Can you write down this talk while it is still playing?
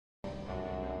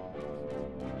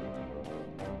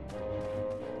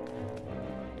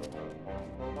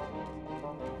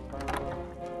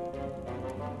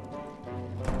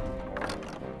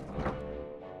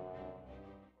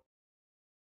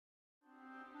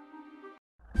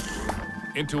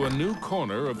Into a new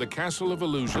corner of the Castle of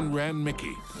Illusion ran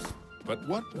Mickey. But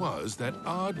what was that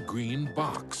odd green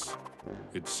box?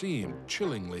 It seemed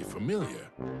chillingly familiar.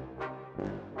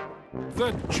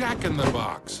 The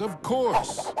Jack-in-the-Box, of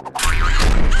course!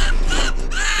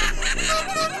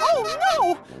 Oh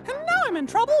no! And now I'm in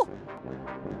trouble!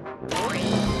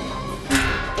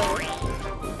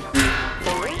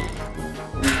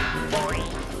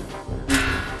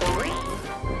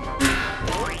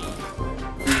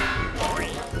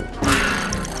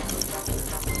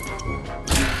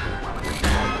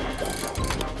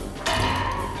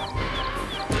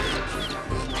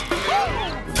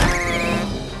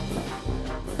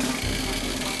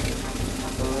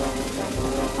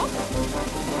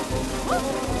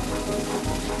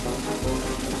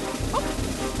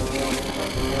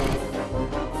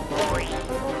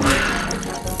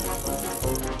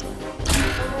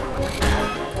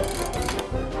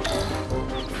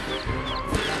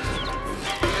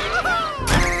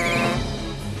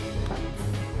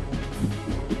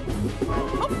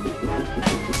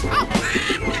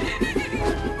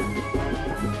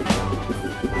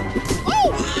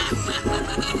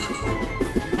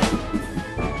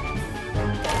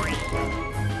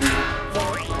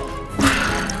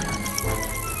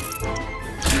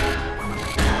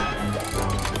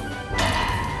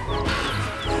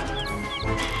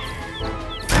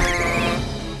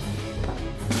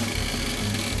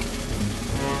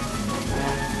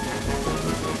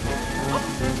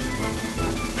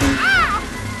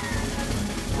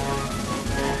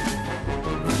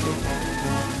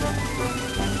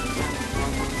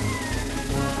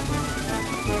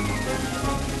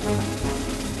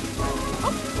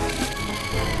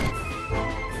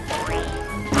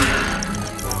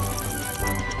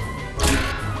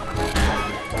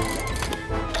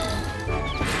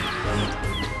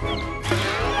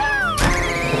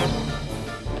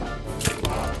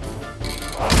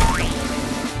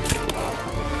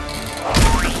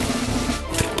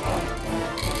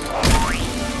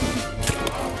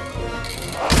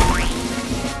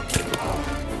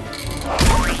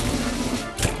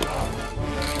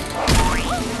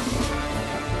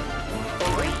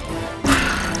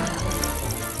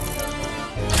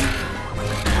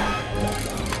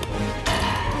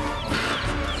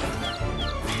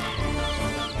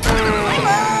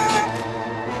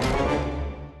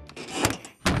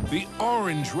 The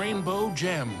orange rainbow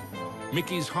gem.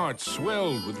 Mickey's heart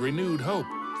swelled with renewed hope,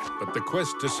 but the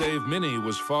quest to save Minnie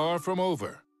was far from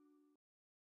over.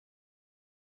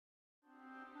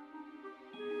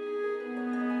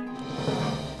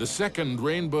 The second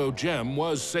rainbow gem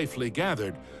was safely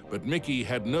gathered, but Mickey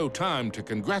had no time to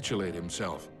congratulate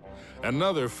himself.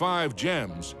 Another 5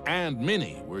 gems and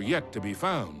Minnie were yet to be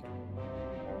found.